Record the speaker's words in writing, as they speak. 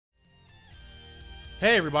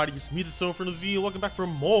Hey everybody, it's me, the Soul from the Z, and welcome back for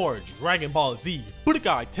more Dragon Ball Z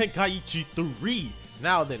Budokai Tenkaichi 3.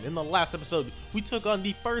 Now then, in the last episode, we took on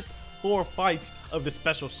the first 4 fights of the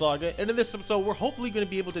Special Saga, and in this episode, we're hopefully going to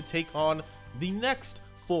be able to take on the next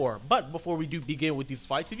 4. But before we do begin with these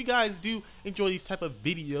fights, if you guys do enjoy these type of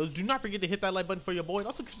videos, do not forget to hit that like button for your boy, and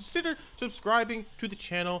also consider subscribing to the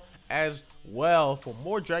channel as well for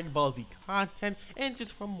more Dragon Ball Z content and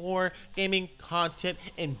just for more gaming content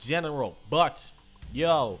in general. But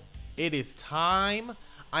yo, it is time.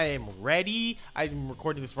 I am ready. I'm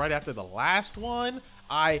recording this right after the last one.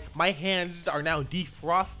 My hands are now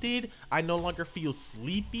defrosted. I no longer feel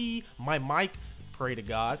sleepy. My mic, pray to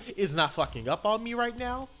God, is not fucking up on me right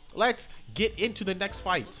now. Let's get into the next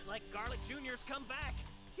fight. Looks like Garlic Jr.'s come back.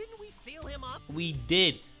 Didn't we seal him up? We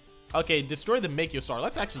did. Okay, destroy the Makyo Star.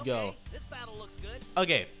 Let's actually go. This battle looks good.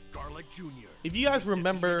 Okay. Garlic Jr. If you guys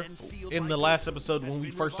remember in the last episode when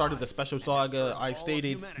we first started the Special Saga, I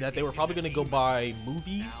stated that they were probably going to go by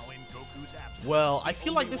movies. Well, I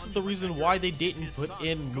feel like this is the reason why they didn't put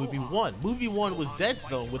in Movie 1. Movie 1 was Dead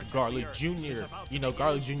Zone with Garlic Jr. You know,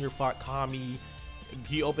 Garlic Jr. fought Kami.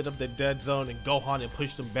 He opened up the Dead Zone and Gohan and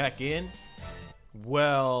pushed him back in.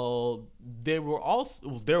 Well, there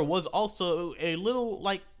was also a little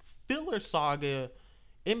like filler saga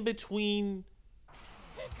in between,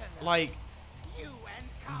 like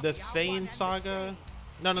the Saiyan Saga.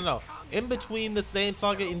 No. In between the Saiyan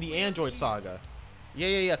Saga and the Android Saga.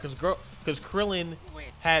 Yeah. Because Krillin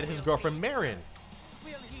had his girlfriend Marin.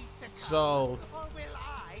 So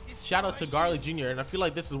shout out to Garlic Jr. And I feel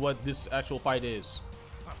like this is what this actual fight is.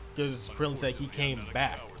 Because Krillin said he came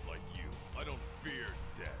back.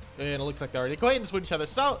 And it looks like they're already going to switch each other.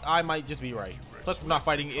 So I might just be right. Plus we're not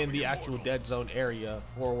fighting in the actual Dead Zone area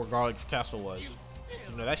or where Garlic's castle was.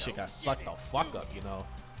 You know, that shit got sucked the fuck up, you know.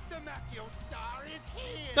 The Makyo Star is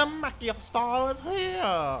here! The Makyo Star is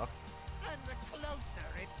here! And the closer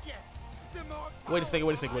it gets, the more Wait a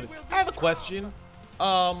second. I have a question.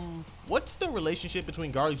 What's the relationship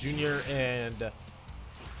between Garlic Jr. and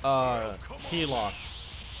Pilaf?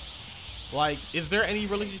 Like, is there any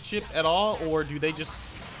relationship at all, or do they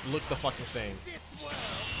just look the fucking same?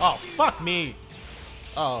 Oh, fuck me!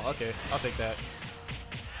 Oh, okay. I'll take that.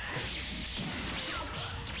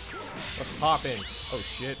 Let's pop in. Oh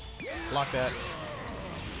shit. Block that.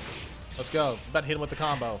 Let's go. About to hit him with the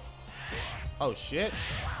combo. Oh shit.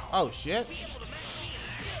 Oh shit.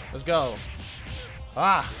 Let's go.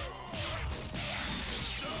 Ah.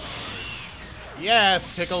 Yes,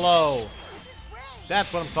 Piccolo.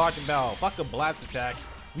 That's what I'm talking about. Fuck a blast attack.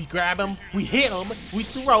 We grab him, we hit him, we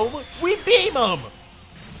throw him, we beam him.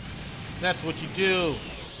 That's what you do.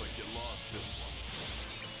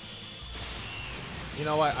 You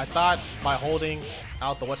know what? I thought by holding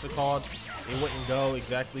out the what's it called, it wouldn't go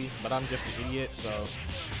exactly, but I'm just an idiot, so.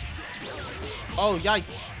 Oh,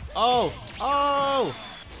 yikes. Oh!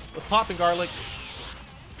 What's popping, Garlic?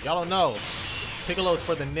 Y'all don't know. Piccolo's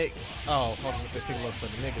for the nick. Oh, I was gonna say Piccolo's for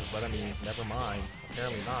the niggas, but I mean, never mind.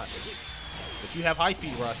 Apparently not. But you have high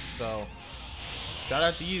speed rush, so shout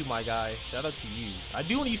out to you, my guy. Shout out to you. I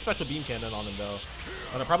do want to use special beam cannon on him though,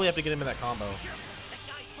 but I probably have to get him in that combo.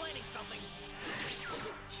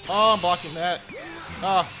 Oh, I'm blocking that.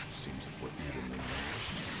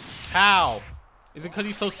 How? Is it because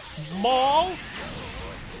he's so small?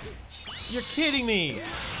 You're kidding me.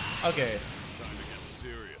 Okay.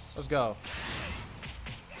 Let's go.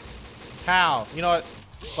 How? You know what?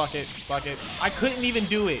 Fuck it. I couldn't even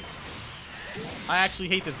do it. I actually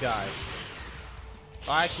hate this guy.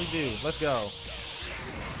 I actually do. Let's go.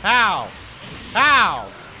 How?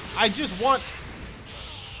 I just want...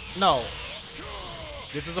 No.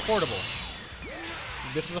 This is affordable.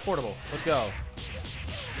 Let's go.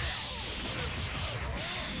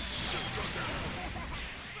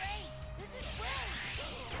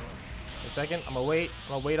 A second. I'm gonna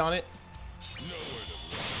wait on it.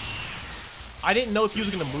 I didn't know if he was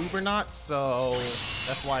gonna move or not, so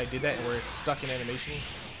that's why I did that. And we're stuck in animation.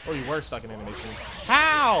 Oh, you were stuck in animation.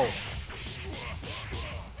 How?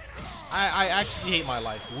 I actually hate my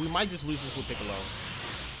life. We might just lose this with Piccolo.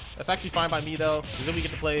 That's actually fine by me though, because then we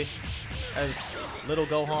get to play as little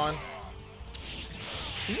Gohan.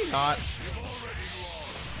 Can you not?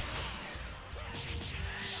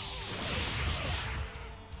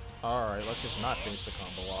 Alright, let's just not finish the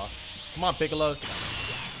combo off. Come on, Piccolo. You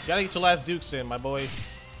gotta get your last dukes in, my boy.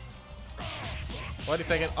 Wait a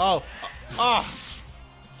second. Oh. I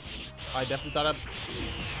definitely thought I'd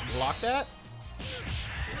block that.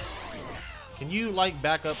 Can you, like,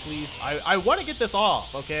 back up, please? I want to get this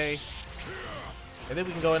off, okay? And then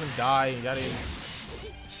we can go in and die. And gotta...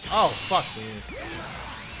 Oh, fuck me.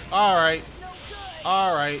 Alright.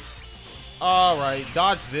 Alright. Alright.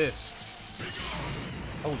 Dodge this.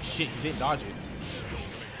 Holy shit, you didn't dodge it.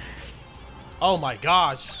 Oh my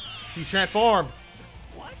gosh. He's transformed.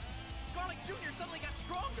 What? Garlic Jr. suddenly got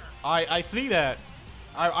stronger. I see that.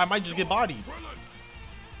 I might just get bodied.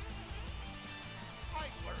 I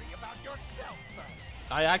worry about yourself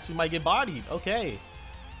first. I actually might get bodied. Okay.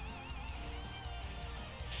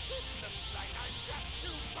 Looks like I'm just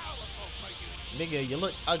too powerful for you. Nigga, you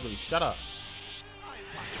look ugly. Shut up.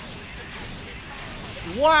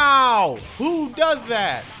 Wow! Who does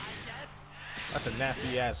that? That's a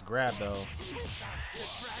nasty ass grab though.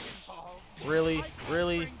 Really?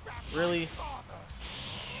 Really? Really?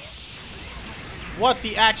 What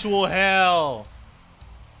the actual hell?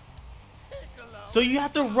 So you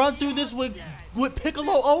have to run through this with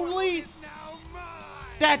Piccolo only?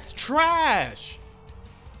 That's trash.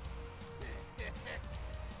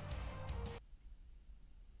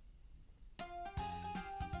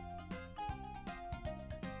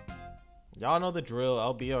 Y'all know the drill.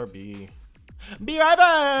 LBRB. Be right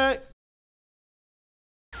back.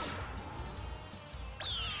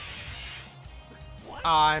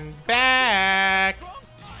 I'm back.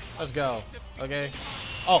 Let's go. Okay.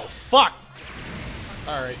 Oh, fuck.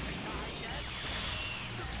 All right.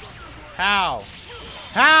 How?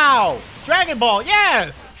 How? Dragon Ball.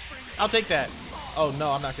 Yes. I'll take that. Oh, no,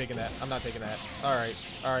 I'm not taking that. I'm not taking that. All right.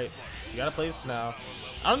 All right. You got to play this now.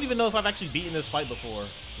 I don't even know if I've actually beaten this fight before.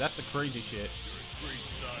 That's the crazy shit.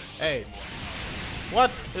 Hey.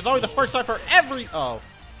 What? It's always the first time for every... Oh.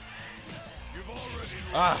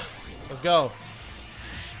 Ah. Let's go.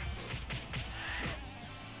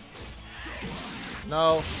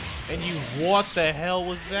 No. And you... What the hell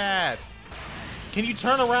was that? Can you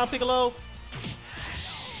turn around, Piccolo?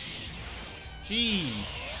 Jeez.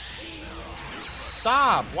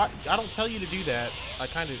 Stop. What? I don't tell you to do that. I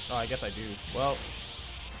kind of... Oh, I guess I do. Well...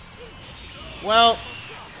 Well...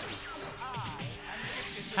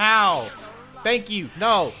 How? Thank you.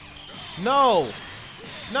 No. No.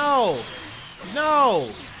 No. No.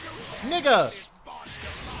 Nigga.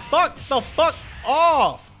 Fuck the fuck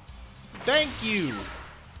off. Thank you.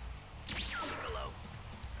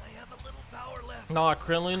 Nah,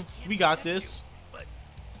 Krillin. We got this.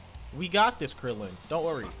 We got this, Krillin. Don't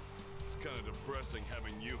worry. It's kind of depressing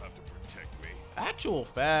having you have to protect me. Actual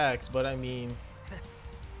facts, but I mean...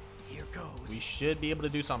 Here goes. We should be able to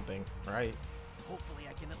do something, right? Hopefully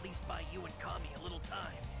I can at least buy you and Kami a little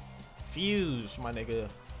time. Fuse, my nigga.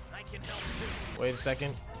 I can help too. Wait a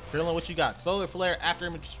second. Krillin, what you got? Solar Flare, After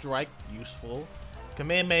Image Strike, useful.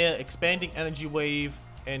 Kamehameha, Expanding Energy Wave,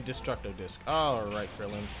 and Destructo Disc. Alright,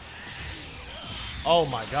 Krillin. Oh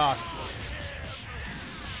my god.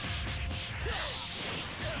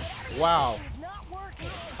 Wow.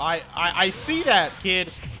 I see that,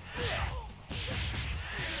 kid.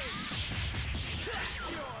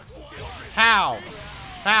 How?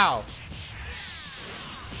 How?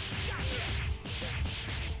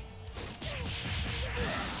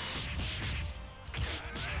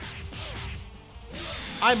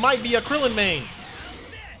 I might be a Krillin main.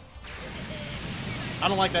 I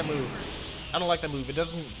don't like that move. I don't like that move. It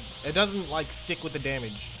doesn't like stick with the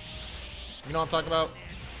damage. You know what I'm talking about?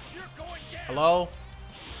 Hello?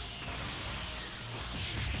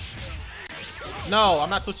 No, I'm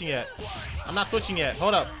not switching yet. I'm not switching yet.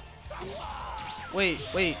 Hold up. Wait.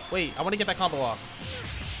 I want to get that combo off.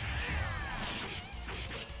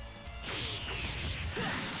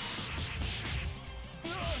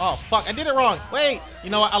 Oh, fuck. I did it wrong. Wait. You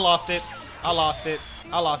know what? I lost it. I lost it.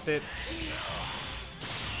 I lost it.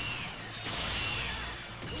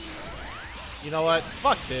 You know what?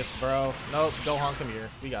 Fuck this, bro. Nope. Gohan, come here.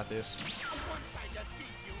 We got this.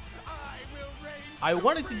 I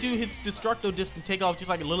wanted to do his Destructo Disc and take off just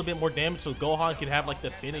like a little bit more damage so Gohan could have like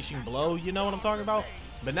the finishing blow. You know what I'm talking about?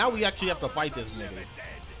 But now we actually have to fight this nigga.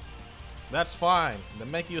 That's fine. The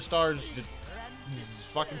Meteor Star is just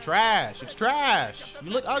fucking trash. It's trash.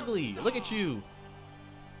 You look ugly. Look at you.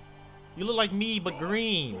 You look like me, but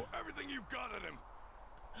green. Everything you've got in him.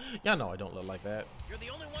 Y'all know I don't look like that. You're the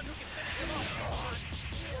only one who can finish him off.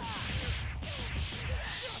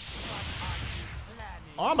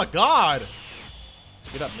 Oh my god.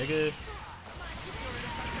 Get up, nigga.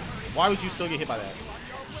 Why would you still get hit by that?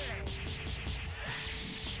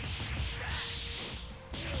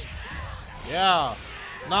 Yeah.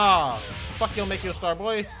 Nah. Fuck your Meteor Star,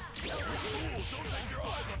 boy.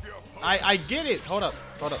 I get it. Hold up.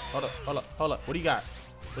 Hold up. What do you got?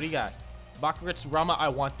 What do you got? Bakuretsu Rama, I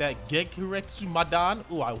want that. Gekuretsu Madan,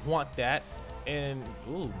 ooh, I want that. And,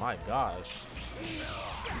 ooh, my gosh.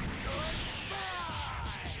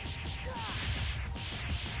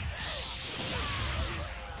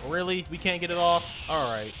 Really? We can't get it off?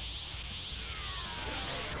 Alright.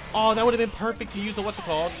 Oh, that would have been perfect to use the what's it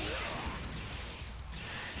called?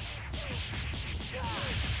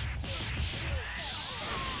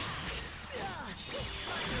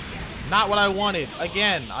 Not what I wanted.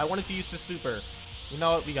 Again, I wanted to use the super. You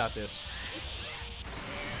know what? We got this.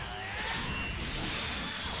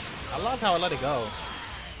 I love how I let it go.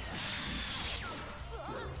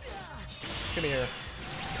 Come here.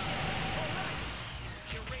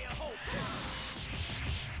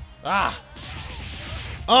 Ah!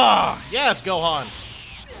 Ah! Yes, Gohan!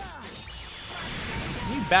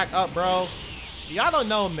 Can you back up, bro? Y'all don't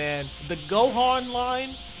know, man. The Gohan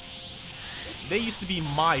line, they used to be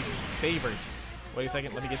my favorite. Wait a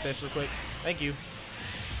second, let me get this real quick. Thank you.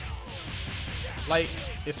 Like,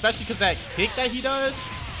 especially because that kick that he does,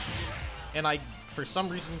 and I, for some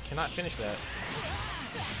reason, cannot finish that.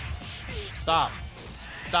 Stop.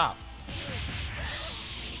 Stop.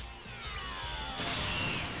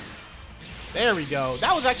 There we go.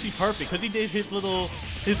 That was actually perfect because he did his little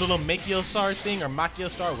Makio Star thing, or Makio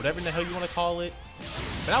Star, whatever the hell you want to call it.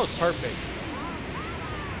 But that was perfect.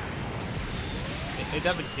 It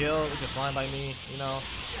doesn't kill. It's just flying by me, you know.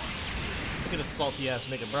 Look at this salty ass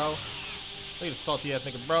nigga, bro. Look at this salty ass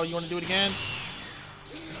nigga, bro. You want to do it again?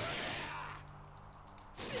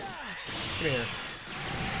 Come here.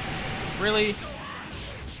 Really?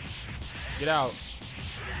 Get out.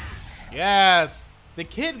 Yes. The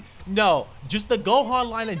kid, no, just the Gohan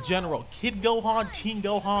line in general. Kid Gohan, Teen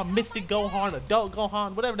Gohan, Mystic Gohan, Adult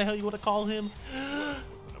Gohan, whatever the hell you want to call him.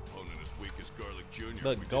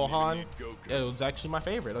 The Gohan, it was actually my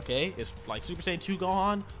favorite, okay? It's like Super Saiyan 2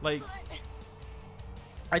 Gohan. Like,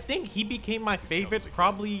 I think he became my favorite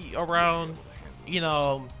probably around, you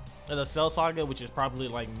know, the Cell Saga, which is probably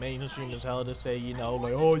like mainstream as hell to say, you know,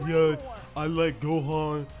 like, oh yeah, I like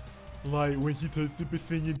Gohan, like when he turns Super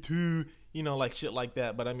Saiyan 2. You know, like shit like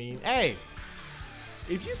that. But I mean, hey,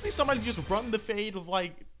 if you see somebody just run the fade of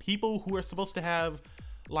like people who are supposed to have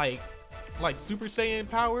like Super Saiyan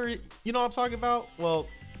power, you know what I'm talking about? Well,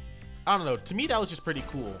 I don't know. To me, that was just pretty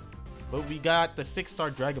cool. But we got the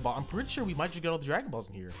 6-star Dragon Ball. I'm pretty sure we might just get all the Dragon Balls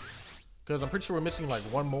in here, because I'm pretty sure we're missing like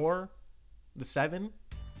one more, the 7.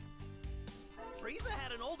 Frieza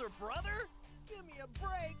had an older brother? Give me a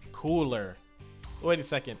break. Cooler. Wait a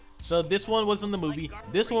second. So this one was in the movie.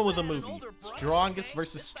 This one was a movie. Strongest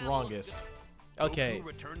versus strongest. Okay.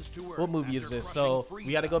 What movie is this? So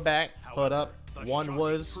we got to go back. Hold up. One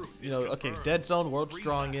was, you know, okay, Dead Zone, World's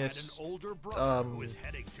Strongest.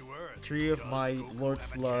 Tree of Might, Lord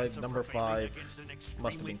Slug, number 5.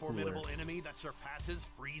 Must have been cooler.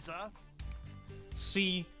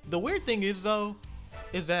 See, the weird thing is though,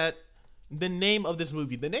 is that the name of this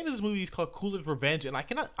movie is called Cooler's Revenge, and I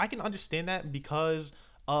can understand that because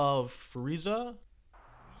of Frieza.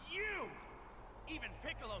 You! Even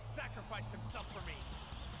Piccolo sacrificed himself for me.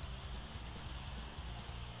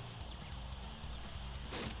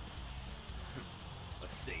 A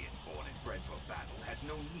Saiyan born and bred for battle has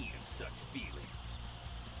no need of such feelings.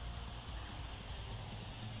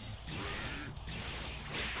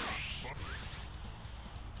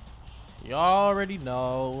 You already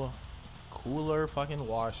know. Cooler fucking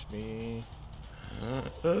wash me.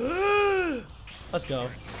 Let's go.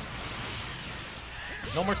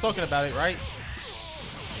 No more sulking about it, right?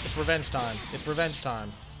 It's revenge time. It's revenge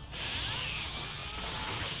time.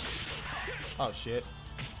 Oh shit.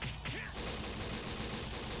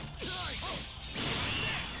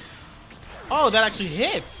 Oh, that actually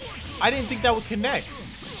hit. I didn't think that would connect.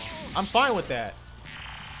 I'm fine with that.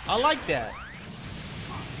 I like that.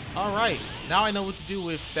 All right, now I know what to do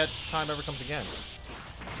if that time ever comes again.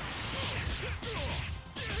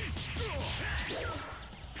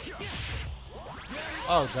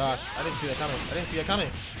 Oh gosh, I didn't see that coming. I didn't see that coming.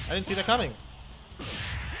 I didn't see that coming.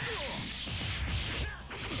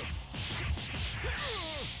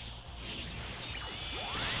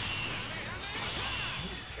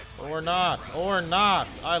 Or not, or not.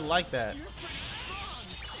 I like that.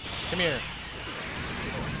 Come here.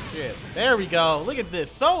 Shit. There we go. Look at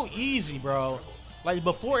this. So easy, bro. Like,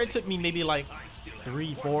 before it took me maybe like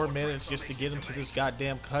 3-4 minutes just to get into this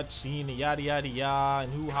goddamn cutscene and yada yada yada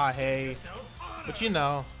and hoo-ha hey. But you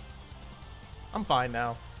know, I'm fine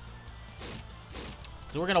now.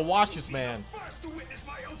 So we're gonna watch this man.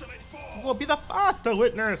 We'll be the first to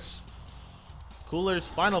witness Cooler's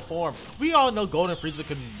final form. We all know Golden Frieza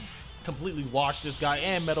can completely wash this guy,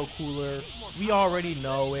 and Metal Cooler. We already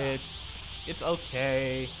know it. It's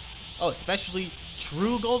okay. Oh, especially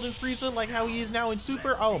true Golden Frieza, like how he is now in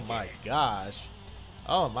Super. Oh my gosh.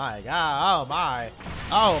 Oh my god. Oh my.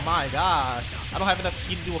 Oh my gosh. I don't have enough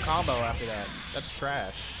ki to do a combo after that. That's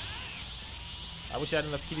trash. I wish I had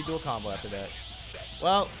enough ki to do a combo after that.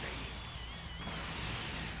 Well.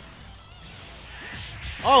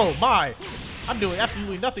 Oh my! I'm doing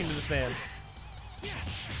absolutely nothing to this man.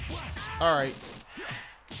 Alright.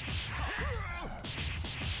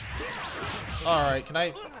 Alright, can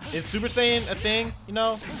I... Is Super Saiyan a thing? You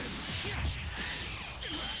know?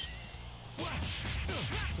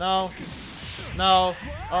 No. No.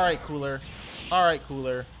 Alright, Cooler. Alright,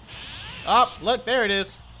 Cooler. Oh, look, there it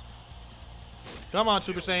is. Come on,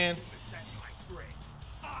 Super Saiyan.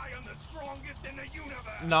 I am the strongest in the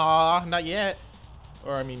universe. Nah, not yet.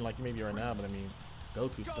 Or, I mean, like, maybe right now, but I mean,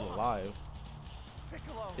 Goku's still alive.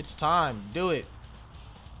 Piccolo. It's time. Do it.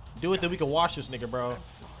 Do it, then we can watch this nigga, bro. I'm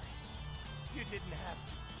sorry. You didn't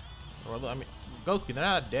have to. Or, I mean, Goku, they're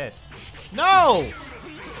not dead. No!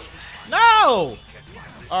 No!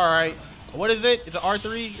 Alright. What is it? Is it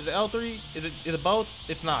R3? Is it L3? Is it both?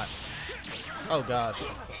 It's not. Oh, gosh.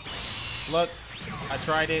 Look. I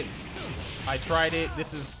tried it. I tried it.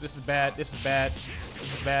 This is bad. This is bad.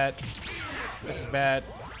 This is bad. This is bad.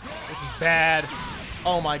 This is bad.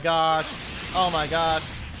 Oh my gosh. Oh my gosh.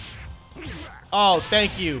 Oh,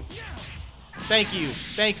 thank you. Thank you.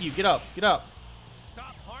 Thank you. Get up. Get up.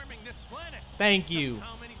 Stop harming this planet. Thank you.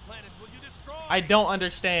 How many planets will you destroy? I don't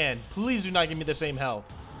understand. Please do not give me the same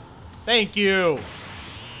health. Thank you.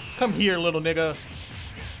 Come here, little nigga.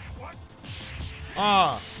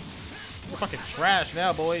 Ah. You're fucking trash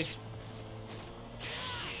now, boy.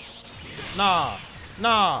 Nah.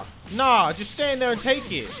 Nah. Nah. Just stand there and take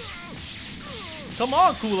it. Come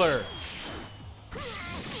on, Cooler.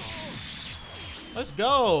 Let's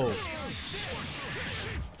go.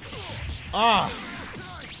 Ah.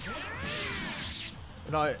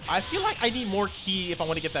 You know, I feel like I need more ki if I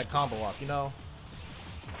want to get that combo off, you know?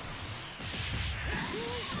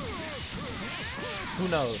 Who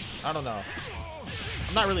knows? I don't know.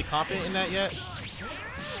 I'm not really confident in that yet.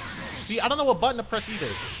 See, I don't know what button to press either.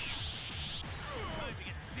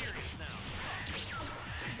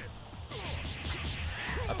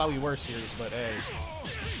 I thought we were serious, but hey.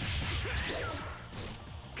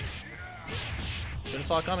 Should have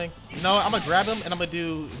saw it coming. You know what? I'm gonna grab him and I'm gonna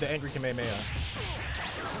do the angry Kamehameha.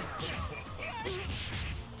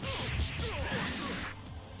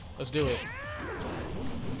 Let's do it.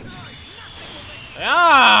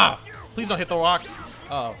 Ah! Please don't hit the rock.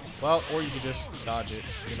 Oh, well, or you could just dodge it,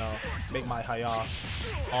 you know, make my Haya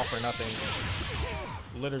all for nothing.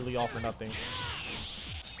 Literally all for nothing.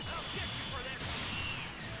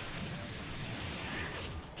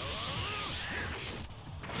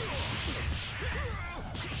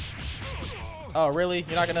 Oh, really?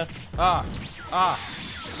 You're not gonna?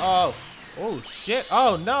 Oh, oh, shit.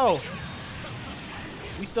 Oh, no.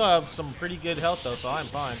 We still have some pretty good health, though, so I'm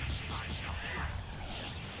fine.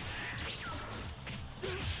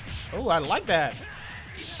 Oh, I like that.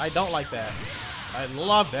 I don't like that. I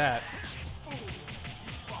love that.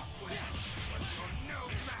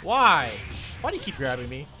 Why? Why do you keep grabbing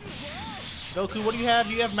me? Goku, what do you have?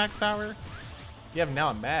 You have max power? You have now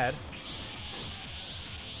I'm mad.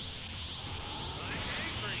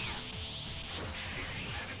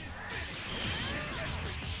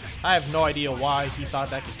 I have no idea why he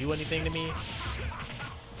thought that could do anything to me.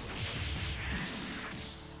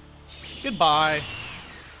 Goodbye.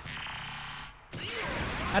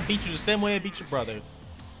 I beat you the same way I beat your brother.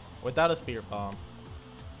 Without a spirit bomb.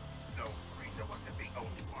 So, Frieza wasn't the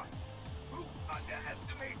only one who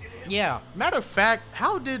underestimated him. Yeah. Matter of fact,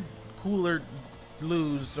 how did Cooler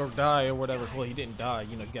lose or die or whatever? Well, he didn't die.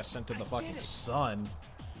 You know, he got sent to the fucking sun.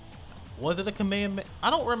 Was it a Kamehameha?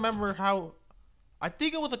 I don't remember how. I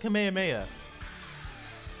think it was a Kamehameha.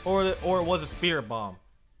 Or it was a spirit bomb.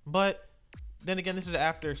 But then again, this is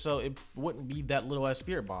after, so it wouldn't be that little as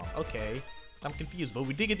spirit bomb. Okay. I'm confused, but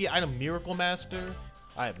we did get the item Miracle Master.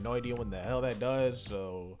 I have no idea what the hell that does,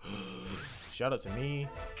 so shout out to me.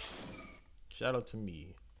 Shout out to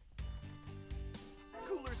me.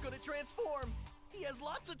 Cooler's gonna transform. He has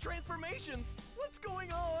lots of transformations. What's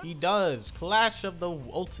going on? He does. Clash of the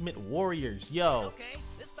Ultimate Warriors. Yo. Okay,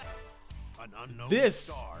 this back. An unknown This.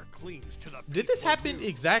 star clings to the Did this peaceful happen blue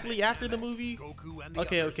exactly planet. after the movie? Goku and the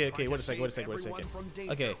Okay, others okay, try okay. to Wait a second, wait a save second, wait a everyone second. from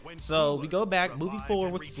danger Okay, when so we Cooler, go back. Movie revived 4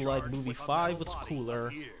 and was Slug. recharged Movie with a 5 metal was body, Cooler.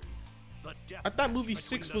 appears. The death I thought movie match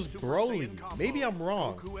 6 between was the Super Broly. Saiyan combo, Maybe I'm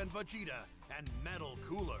wrong. Goku and Vegeta and Metal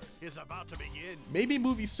Cooler is about to begin. Maybe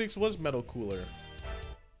movie 6 was Metal Cooler.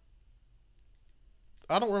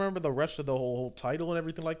 I don't remember the rest of the whole title and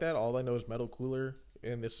everything like that. All I know is Metal Cooler,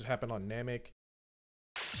 and this happened on Namek.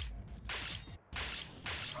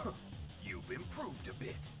 You've improved a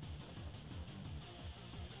bit.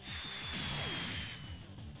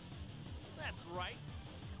 That's right.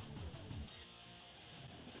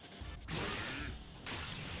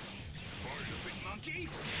 monkey!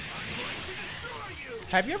 I'm going to destroy you!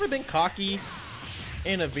 Have you ever been cocky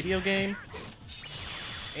in a video game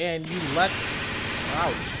and you let,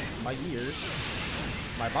 ouch, my ears,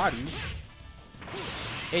 my body,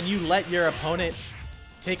 and you let your opponent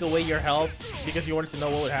take away your health because you wanted to know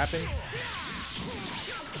what would happen,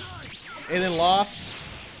 and then lost?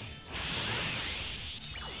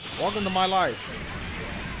 Welcome to my life.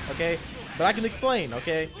 Okay, but I can explain.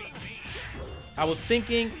 Okay, I was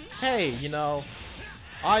thinking, hey, you know,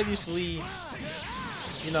 obviously,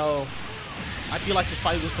 you know, I feel like this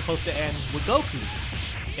fight was supposed to end with Goku,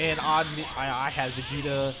 and I had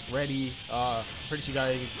Vegeta ready. Pretty sure you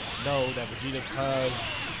guys know that Vegeta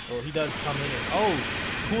he does come in and, oh,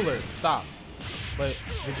 cooler, stop. But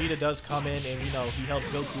Vegeta does come in and, you know, he helps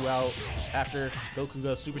Goku out after Goku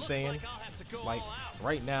goes Super Saiyan, like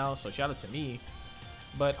right now. So shout out to me.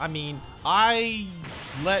 But I mean, I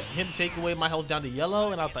let him take away my health down to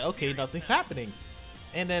yellow, and I was like, okay, nothing's happening.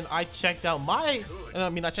 And then I checked out I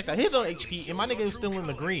checked out his own HP, and my nigga was still in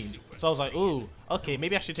the green. So I was like, ooh, okay,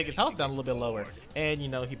 maybe I should take his health down a little bit lower. And, you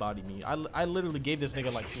know, he bodied me. I literally gave this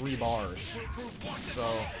nigga like 3 bars.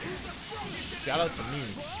 So, shout out to me.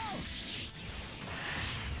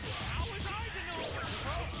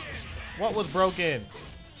 What was broken?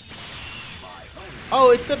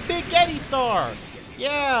 Oh, it's the Big Getty Star.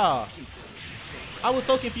 Yeah. I was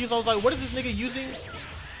so confused. I was like, what is this nigga using?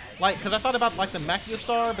 Like, because I thought about, like, the Macchio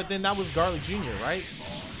Star, but then that was Garlic Jr., right?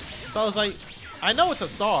 So I was like, I know it's a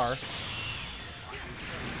star.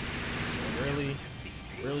 Really?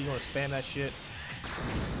 Really, you want to spam that shit?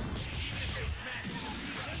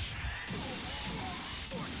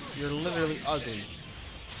 You're literally ugly.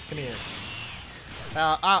 Come here.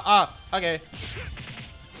 Okay.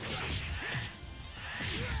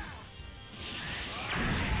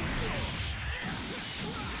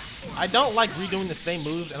 I don't like redoing the same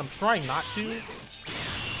moves, and I'm trying not to.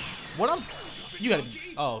 You gotta be,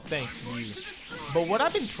 oh, thank you. But what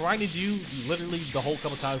I've been trying to do, literally the whole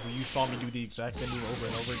couple times where you saw me do the exact same move over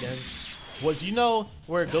and over again, was, you know,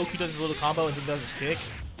 where Goku does his little combo and then does his kick?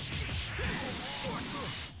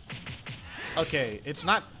 Okay, it's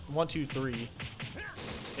not 1, 2, 3.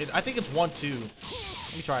 I think it's 1, 2.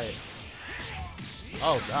 Let me try it.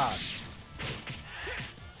 Oh, gosh.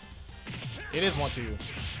 It is 1, 2.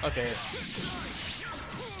 Okay.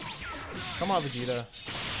 Come on, Vegeta.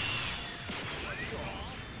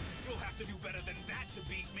 You'll have to do better than that to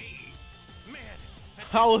beat me. Man,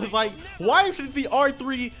 I was like, why isn't the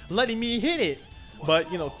R3 letting me hit it?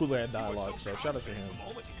 But, you know, Cooler had dialogue, so shout out to him.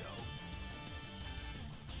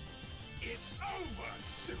 it's over,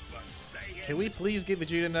 Super Saiyan. Can we please get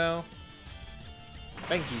Vegeta now?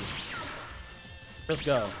 Thank you. Let's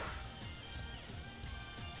go.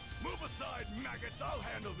 Move aside, maggots. I'll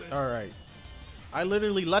handle this. Alright. I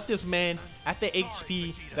literally left this man at the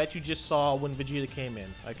HP that you just saw when Vegeta came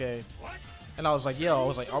in, okay? And I was like,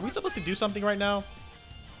 yo, are we supposed to do something right now?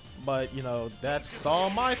 But, you know, that's all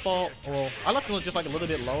my fault. Well, I left him just like a little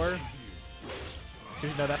bit lower.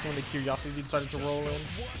 Because, you know, that's when the curiosity decided to roll in.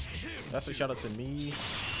 That's a shout out to me.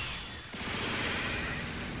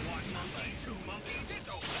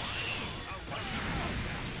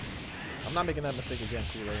 I'm not making that mistake again,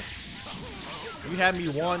 Cooler. You had me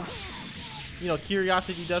once. You know,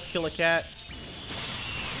 curiosity does kill a cat.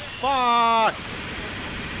 Fuck!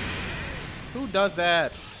 Who does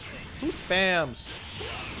that? Who spams?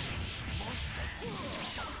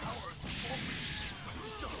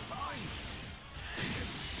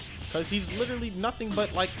 Because he's literally nothing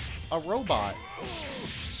but like a robot.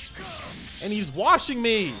 And he's washing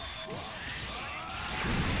me!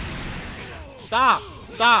 Stop!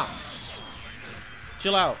 Stop!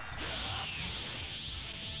 Chill out.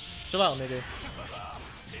 Chill out, nigga.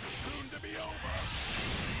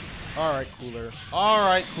 Alright, Cooler.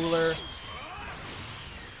 Alright, Cooler.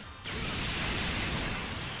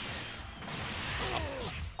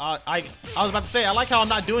 I was about to say, I like how I'm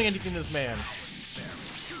not doing anything to this man.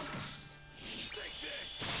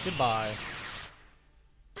 Goodbye.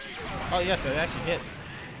 Oh, yes, it actually hits.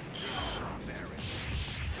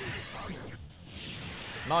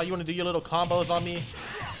 Nah, you want to do your little combos on me?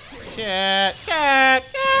 Chat.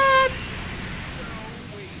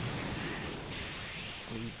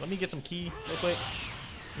 Let me get some key real quick.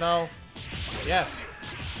 No. Yes.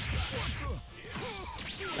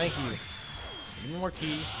 Thank you. Give me more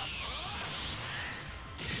key.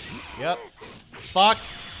 Yep. Fuck.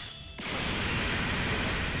 I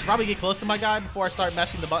should probably get close to my guy before I start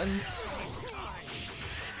mashing the buttons.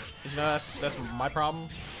 You know, that's my problem.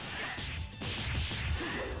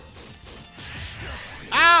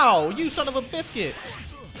 Ow! You son of a biscuit!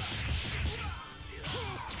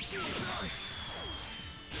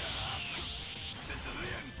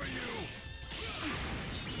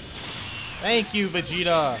 Thank you,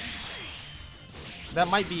 Vegeta. That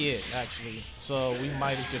might be it, actually. So we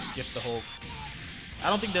might have just skipped the whole... I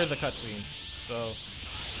don't think there's a cutscene. So,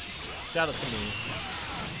 shout out to me.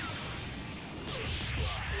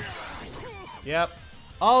 Yep.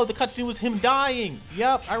 Oh, the cutscene was him dying.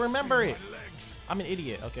 Yep, I remember it. I'm an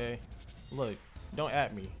idiot, okay? Look, don't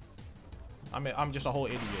at me. I'm just a whole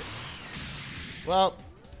idiot. Well,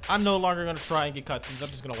 I'm no longer gonna try and get cutscenes. I'm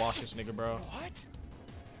just gonna watch this nigga, bro. What?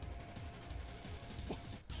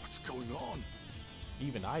 What's going on?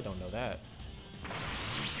 Even I don't know that.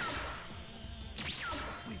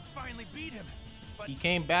 We finally beat him. But He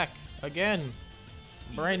came back again.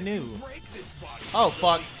 Brand new. Break this body. Oh,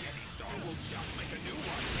 fuck. Getty Star will just make a new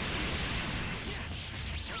one.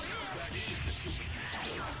 That is assuming you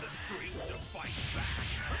still have the strength to fight back.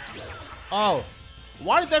 Oh.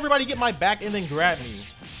 Why does everybody get my back and then grab me?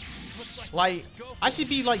 Like, I should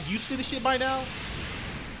be, like, used to this shit by now.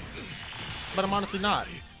 But I'm honestly not.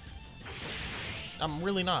 I'm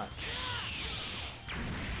really not.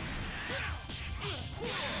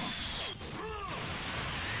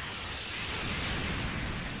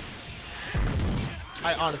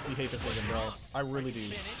 I honestly hate this nigga, bro. I really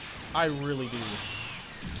do. I really do.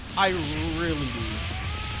 I really do.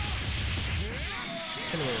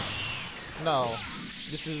 Come here. No.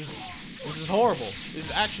 This is horrible. This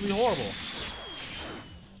is actually horrible.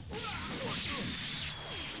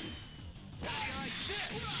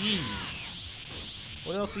 Jeez.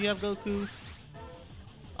 What else do you have, Goku?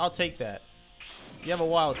 I'll take that. You have a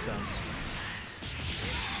wild sense.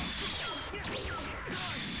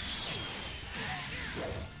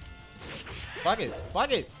 Fuck it.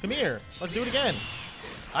 Fuck it. Come here. Let's do it again.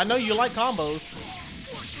 I know you like combos.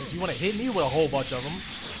 Since you want to hit me with a whole bunch of them.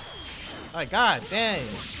 Like, god dang.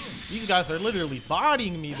 These guys are literally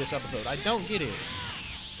bodying me this episode. I don't get it.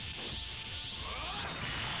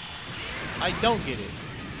 I don't get it.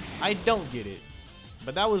 I don't get it.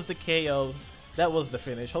 But that was the KO. That was the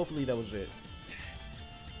finish. Hopefully that was it.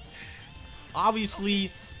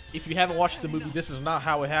 Obviously, if you haven't watched the movie, this is not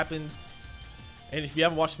how it happens. And if you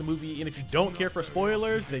haven't watched the movie and if you don't care for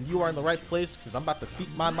spoilers, then you are in the right place because I'm about to speak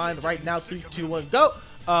my mind right now. 3, 2, 1, go!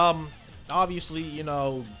 Obviously, you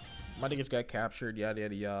know, my niggas got captured, yada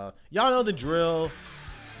yada yada. Y'all know the drill.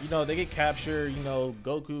 You know, they get captured, you know,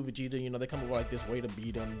 Goku, Vegeta, you know, they come up with like this way to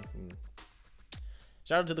beat them.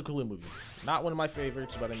 Shout out to the Cooler movie. Not one of my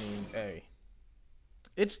favorites, but I mean, hey.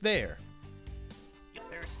 It's there.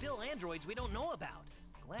 there are still androids we don't know about.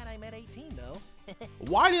 Glad I'm at 18 though.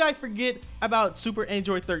 Why did I forget about Super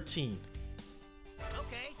Android 13?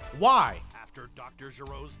 Okay. Why? After Dr.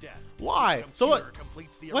 Giro's death, Why? So what?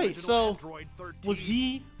 completes the Wait, original so Android 13. was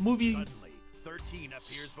he movie Suddenly, 13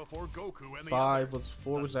 appears before Goku and the 5 others. was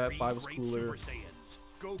 4 was The that three 5 was great cooler. Super Saiyans,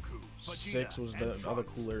 Goku, 6 was the Vegeta, other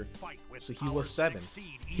and cooler. Trunks fight with So he was powers that 7.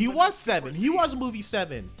 exceed He even was the 7. Super He was Saiyans. movie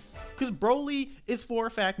 7. Because Broly is for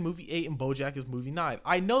a fact movie 8 and BoJack is movie 9.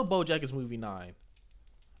 I know BoJack is movie 9.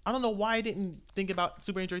 I don't know why I didn't think about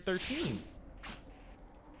Super Android 13.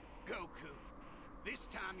 Goku, this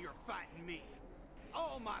time you're fighting me.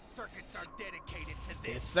 All my circuits are dedicated to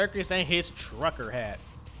His this. circus and his trucker hat.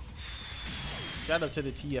 Shout out to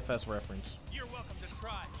the TFS reference. You're welcome to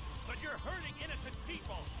try, but you're hurting innocent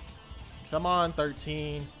people. Come on,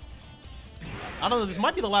 13. I don't know. This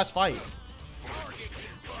might be the last fight.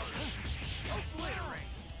 Obliterate.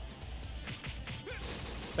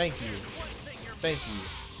 Thank you. One thing you're Thank you.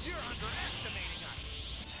 You're underestimating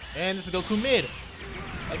us. And this is Goku mid.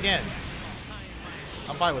 Again.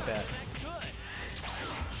 I'm fine with that.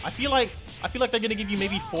 I feel like they're gonna give you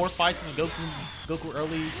maybe 4 fights as Goku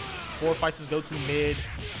early, 4 fights as Goku mid,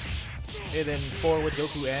 and then 4 with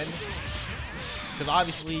Goku end. Because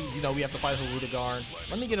obviously, you know, we have to fight Hirudegarn.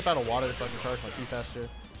 Let me get up out of water so I can charge my Ki faster.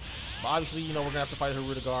 But obviously, you know, we're gonna have to fight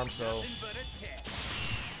Hirudegarn, so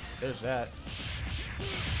there's that.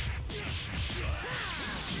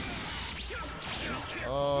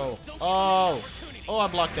 Oh, I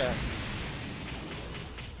blocked that.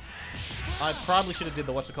 I probably should have did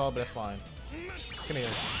the what's it called, but that's fine. Come here.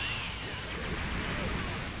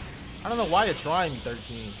 I don't know why you're trying me,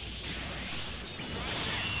 13.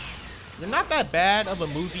 You're not that bad of a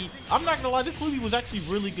movie. I'm not gonna lie, this movie was actually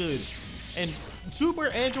really good. And Super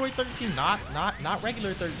Android 13, not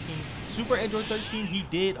regular 13. Super Android 13, he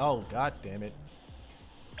did. Oh, god damn it.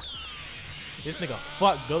 This nigga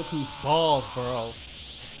fucked Goku's balls, bro.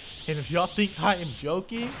 And if y'all think I am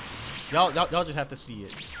joking, y'all just have to see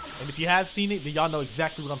it. And if you have seen it, then y'all know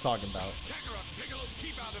exactly what I'm talking about.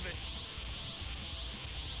 Keep out of this.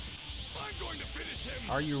 I'm going to finish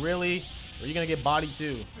him. Are you really? Or are you gonna get body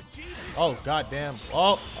too? Vegeta. Oh, goddamn.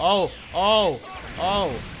 Oh.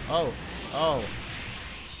 Oh.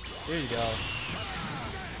 Here you go.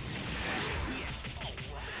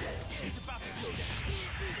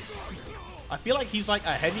 I feel like he's like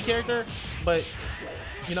a heavy character, but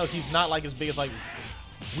you know, he's not like as big as like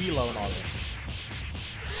Willow and all that.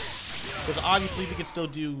 Because obviously we can still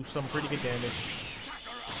do some pretty good damage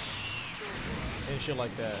and shit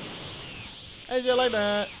like that. And shit like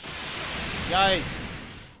that. Yikes.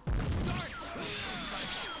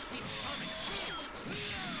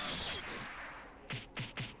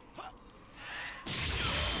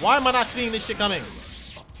 Why am I not seeing this shit coming?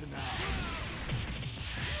 Up to now.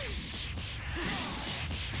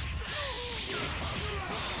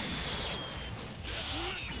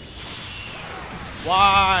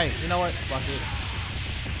 Why? You know what? Fuck it.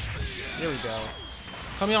 Here we go.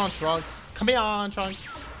 Come on, Trunks. Come on,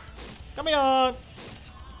 Trunks. Come on.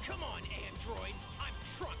 Come on, android. I'm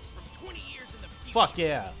Trunks from 20 years in the future. Fuck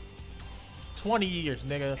yeah. 20 years,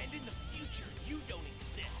 nigga. And in the future, you don't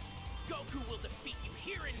exist. Goku will defeat you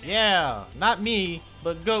here and now. Yeah, not me,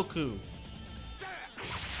 but Goku.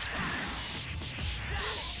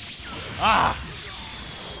 Ah!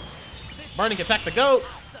 Burning attack the goat.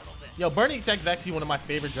 I'll settle this. Yo, burning attack is actually one of my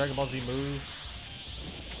favorite Dragon Ball Z moves.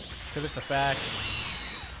 Because it's a fact.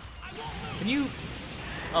 Can you...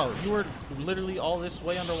 Oh, you were literally all this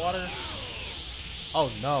way underwater? Oh,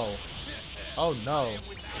 no. Oh, no.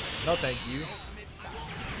 No, thank you.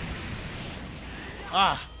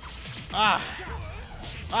 Ah. Ah.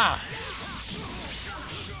 Ah.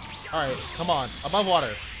 Alright, come on. Above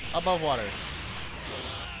water. Above water.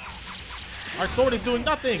 Our sword is doing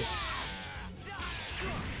nothing.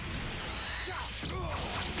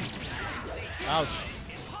 Ouch.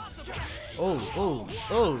 Oh, oh,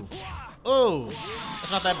 oh, oh.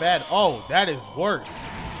 That's not that bad. Oh, that is worse.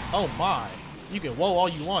 Oh my. You can whoa all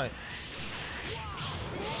you want.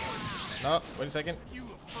 No, wait a second.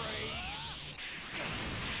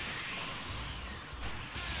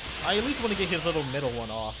 I at least want to get his little middle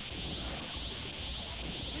one off.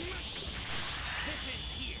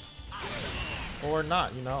 Or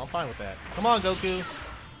not, you know, I'm fine with that. Come on, Goku.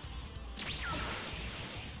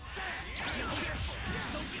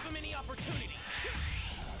 Don't give him any opportunities.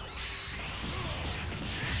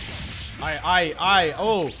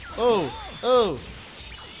 Oh, oh, oh,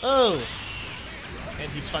 oh.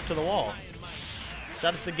 And he's stuck to the wall.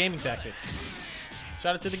 Shout out to the gaming tactics.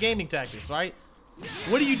 Shout out to the gaming tactics, right?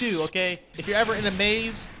 What do you do, okay? If you're ever in a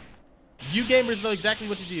maze, you gamers know exactly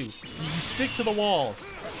what to do. You stick to the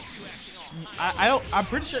walls. I'm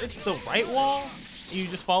pretty sure it's the right wall. You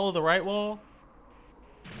just follow the right wall.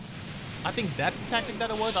 I think that's the tactic that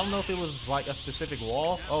it was. I don't know if it was like a specific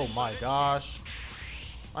wall. Oh my gosh.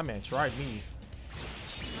 My man tried me.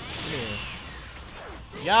 Come here.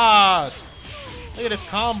 Yes! Look at this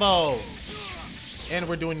combo. And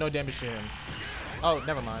we're doing no damage to him. Oh,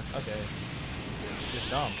 never mind. Okay. Just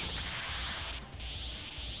dumb.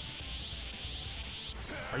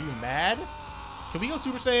 Are you mad? Can we go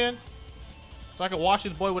Super Saiyan? So I can wash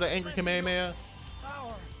this boy with an angry Kamehameha?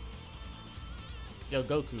 Power. Yo,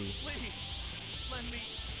 Goku. Please. Lend me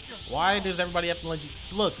your Why does everybody have to lend you?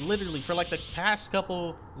 Look, literally, for like the past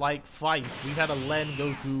couple, like, fights, we've had to lend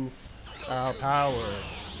Goku our power.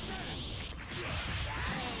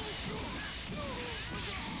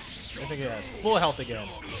 I think it has full health again.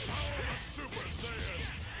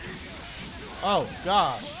 Oh,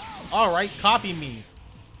 gosh. Alright, copy me.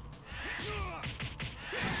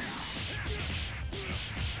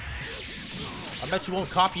 I bet you won't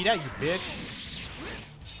copy that, you bitch.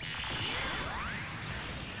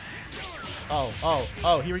 Oh, oh,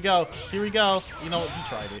 oh, here we go. Here we go. You know what? He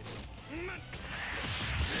tried it.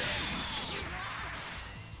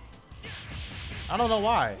 I don't know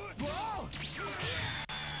why.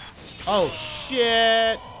 Oh,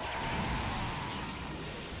 shit.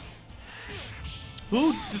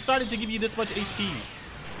 Who decided to give you this much HP?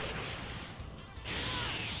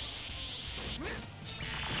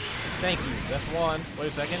 Thank you. That's one. Wait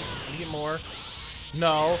a second. Let me get more.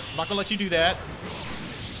 No. I'm not gonna let you do that.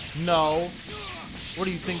 No. What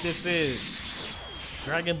do you think this is?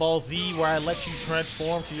 Dragon Ball Z, where I let you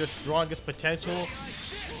transform to your strongest potential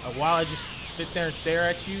while I just sit there and stare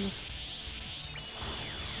at you?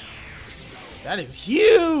 That is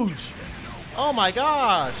huge! Oh my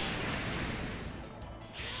gosh!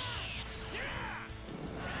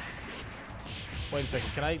 Wait a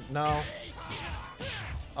second. Can I? No.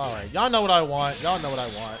 Alright. Y'all know what I want. Y'all know what I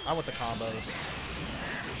want. I want the combos.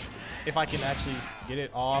 If I can actually get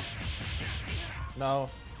it off. No.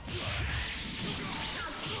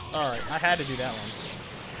 Alright. I had to do that one.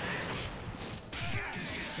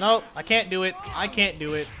 Nope. I can't do it. I can't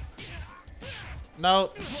do it.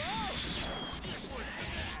 Nope.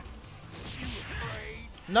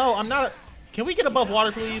 No, I'm not. Can we get above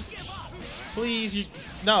water, please? Please, you.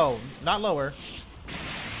 No, not lower.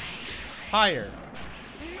 Higher.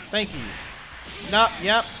 Thank you. No,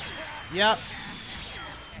 yep. Yep.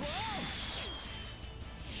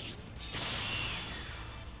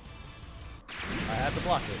 I had to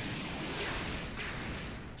block it.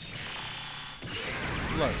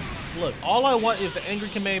 Look, look. All I want is the angry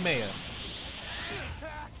Kamehameha.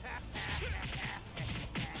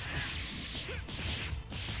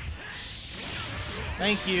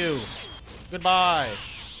 Thank you. Goodbye.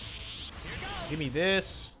 Give me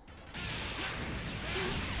this.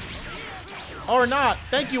 Or not.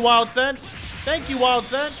 Thank you, Wild Sense. Thank you, Wild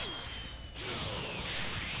Sense.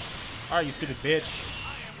 Alright, you stupid bitch.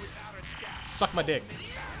 Suck my dick.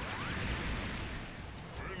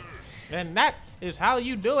 And that is how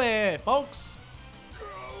you do it, folks.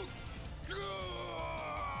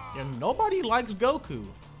 And nobody likes Goku.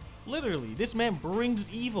 Literally, this man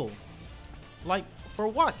brings evil. Like, for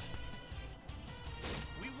what?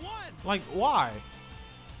 We won. Like, why?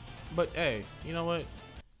 But hey, you know what?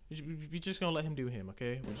 We're just gonna let him do him,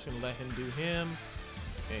 okay? We're just gonna let him do him,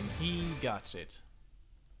 and he got it.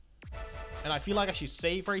 And I feel like I should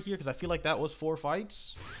save right here because I feel like that was 4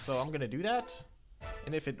 fights. So I'm gonna do that.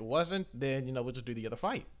 And if it wasn't, then you know we'll just do the other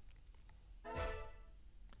fight.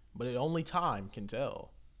 But only time can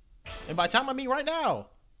tell. And by time I mean right now.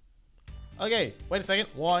 Okay, wait a second.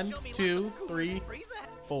 1, 2, 3,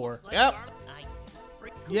 4. Yep.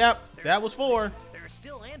 Yep, that was 4. There are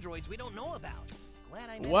still androids we don't know about. Glad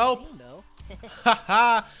I Well, team, though.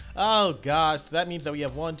 Haha. Oh gosh, so that means that we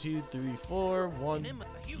have 1, 2, 3, 4. 1.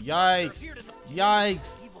 Yikes.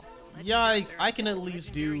 Yikes. Yikes. I can at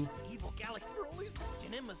least do.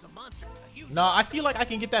 No, I feel like I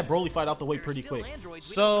can get that Broly fight out the way pretty quick.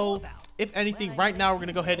 So, if anything, right now we're going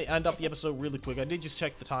to go ahead and end off the episode really quick. I did just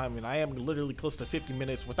check the time, and I am literally close to 50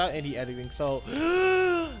 minutes without any editing. So,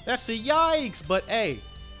 that's a yikes. But, hey,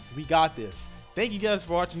 we got this. Thank you guys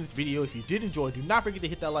for watching this video. If you did enjoy, do not forget to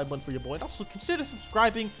hit that like button for your boy. And also consider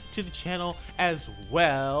subscribing to the channel as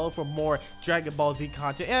well for more Dragon Ball Z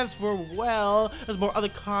content. As for well as more other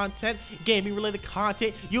content, gaming related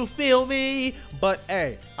content. You feel me? But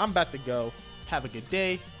hey, I'm about to go. Have a good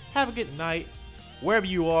day. Have a good night. Wherever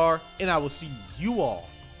you are. And I will see you all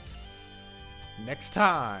next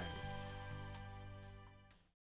time.